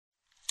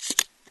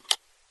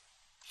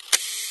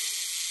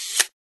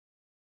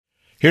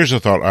Here's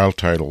a thought I'll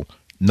title,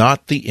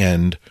 Not the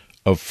End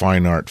of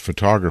Fine Art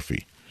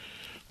Photography,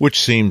 which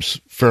seems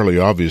fairly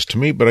obvious to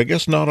me, but I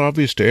guess not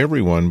obvious to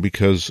everyone,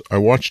 because I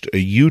watched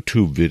a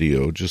YouTube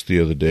video just the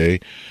other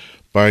day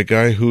by a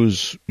guy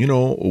who's, a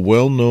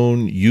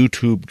well-known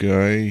YouTube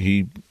guy.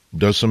 He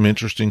does some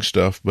interesting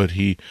stuff, but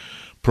he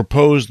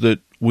proposed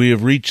that we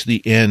have reached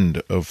the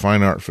end of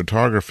fine art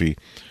photography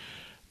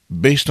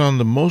based on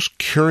the most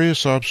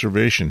curious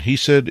observation. He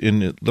said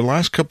in the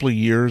last couple of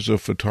years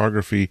of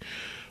photography,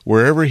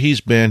 wherever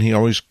he's been, he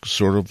always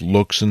sort of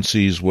looks and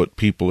sees what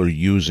people are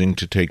using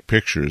to take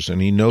pictures.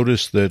 And he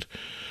noticed that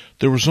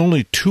there was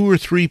only 2 or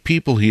 3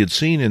 people he had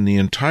seen in the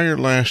entire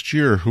last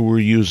year who were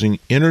using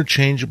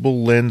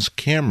interchangeable lens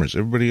cameras.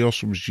 Everybody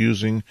else was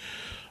using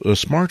a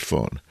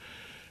smartphone.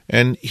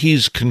 And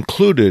he's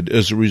concluded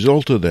as a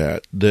result of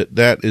that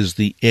is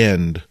the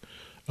end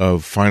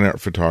of fine art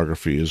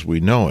photography as we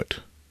know it.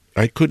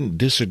 I couldn't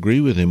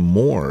disagree with him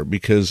more,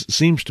 because it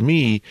seems to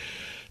me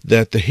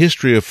that the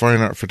history of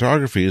fine art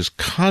photography is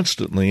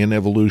constantly an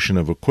evolution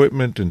of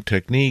equipment and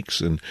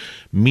techniques and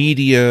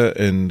media,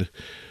 and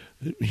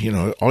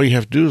all you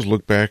have to do is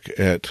look back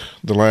at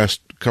the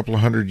last couple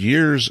of 100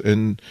 years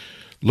and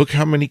look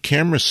how many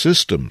camera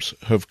systems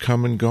have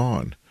come and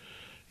gone.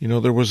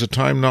 There was a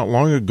time not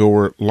long ago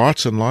where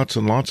lots and lots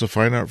and lots of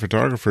fine art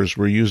photographers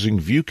were using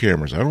view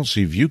cameras. I don't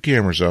see view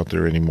cameras out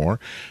there anymore,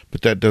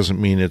 but that doesn't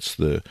mean it's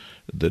the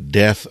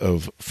death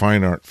of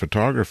fine art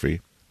photography.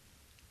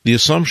 The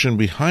assumption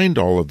behind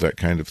all of that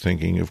kind of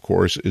thinking, of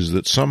course, is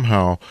that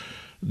somehow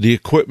the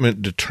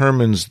equipment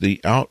determines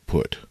the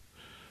output.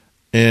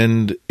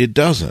 And it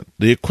doesn't.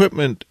 The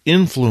equipment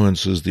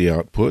influences the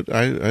output.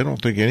 I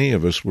don't think any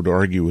of us would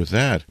argue with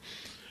that.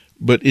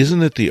 But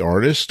isn't it the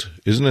artist?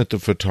 Isn't it the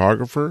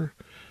photographer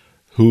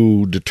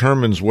who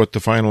determines what the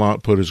final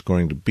output is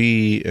going to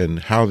be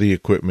and how the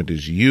equipment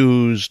is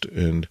used?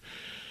 And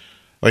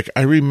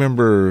I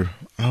remember,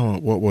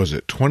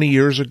 20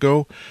 years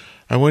ago,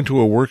 I went to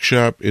a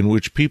workshop in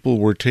which people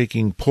were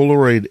taking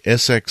Polaroid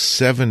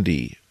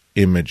SX70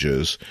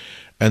 images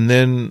and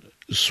then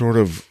sort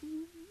of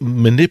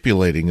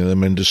manipulating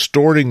them and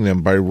distorting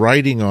them by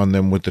writing on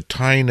them with the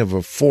tine of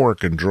a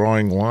fork and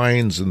drawing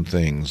lines and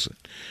things.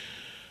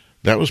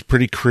 That was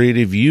pretty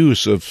creative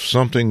use of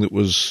something that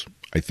was,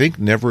 I think,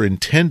 never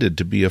intended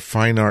to be a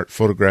fine art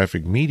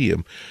photographic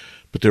medium,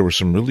 but there was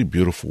some really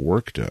beautiful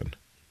work done.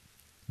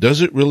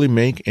 Does it really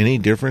make any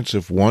difference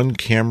if one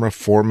camera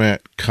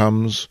format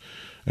comes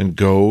and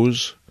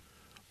goes,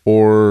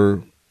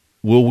 or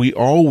will we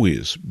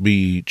always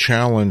be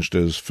challenged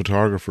as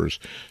photographers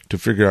to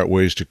figure out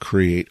ways to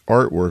create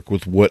artwork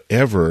with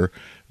whatever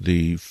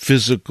the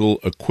physical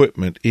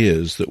equipment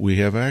is that we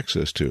have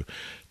access to?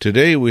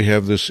 Today we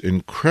have this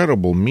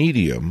incredible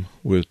medium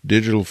with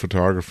digital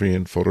photography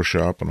and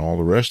Photoshop and all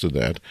the rest of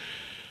that.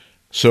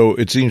 So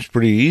it seems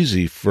pretty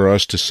easy for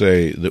us to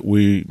say that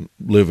we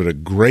live at a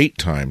great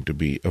time to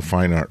be a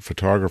fine art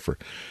photographer.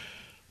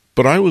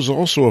 But I was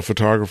also a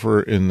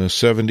photographer in the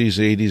 70s,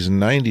 80s,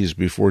 and 90s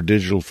before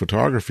digital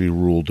photography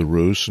ruled the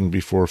roost and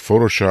before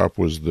Photoshop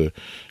was the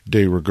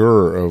de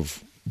rigueur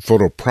of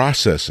photo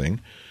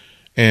processing.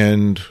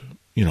 And,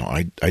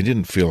 I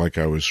didn't feel like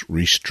I was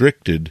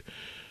restricted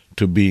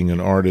to being an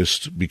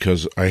artist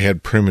because I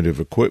had primitive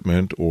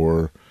equipment,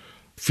 or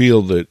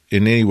feel that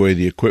in any way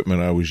the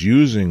equipment I was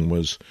using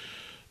was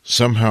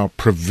somehow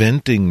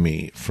preventing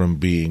me from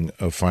being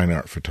a fine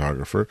art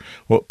photographer.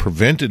 What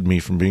prevented me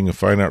from being a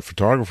fine art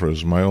photographer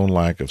is my own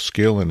lack of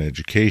skill and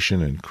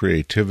education and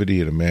creativity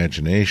and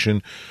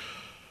imagination.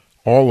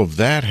 All of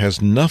that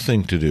has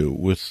nothing to do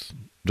with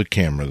the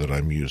camera that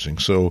I'm using.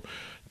 So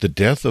the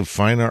death of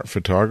fine art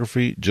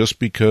photography, just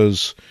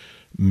because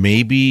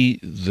maybe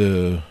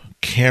the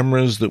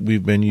cameras that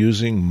we've been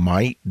using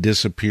might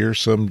disappear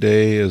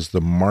someday as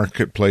the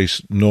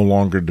marketplace no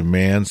longer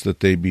demands that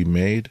they be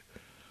made,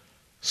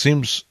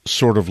 seems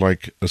sort of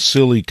like a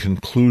silly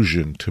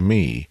conclusion to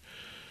me.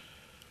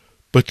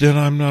 But then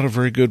I'm not a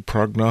very good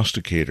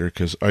prognosticator,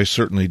 because I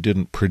certainly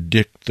didn't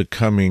predict the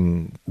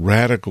coming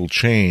radical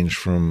change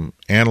from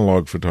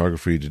analog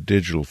photography to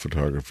digital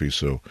photography,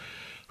 so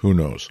who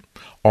knows?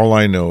 All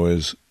I know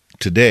is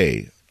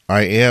today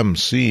I am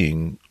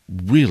seeing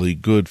really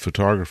good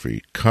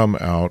photography come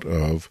out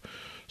of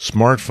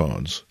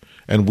smartphones,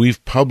 and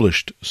we've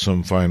published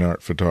some fine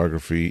art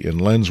photography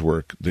and lens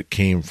work that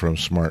came from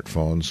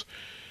smartphones.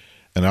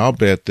 And I'll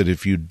bet that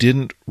if you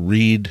didn't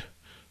read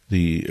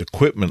the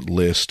equipment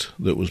list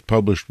that was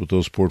published with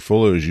those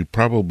portfolios, you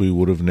probably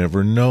would have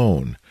never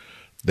known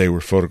they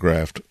were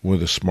photographed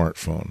with a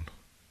smartphone.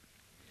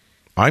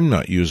 I'm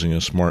not using a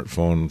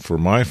smartphone for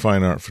my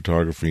fine art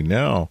photography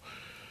now,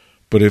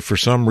 but if for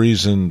some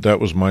reason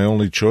that was my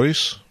only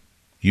choice,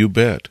 you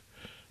bet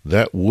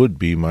that would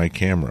be my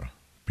camera,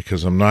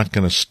 because I'm not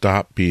going to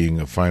stop being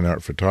a fine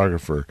art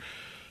photographer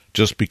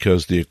just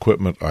because the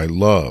equipment I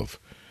love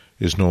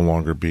is no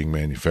longer being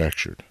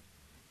manufactured.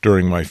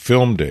 During my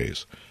film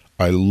days,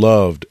 I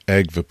loved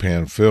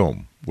Agvapan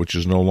film, which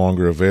is no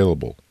longer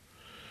available.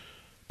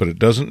 But it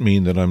doesn't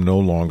mean that I'm no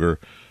longer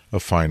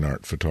a fine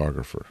art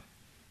photographer.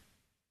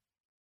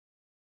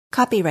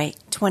 Copyright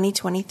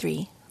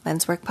 2023,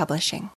 Lenswork Publishing.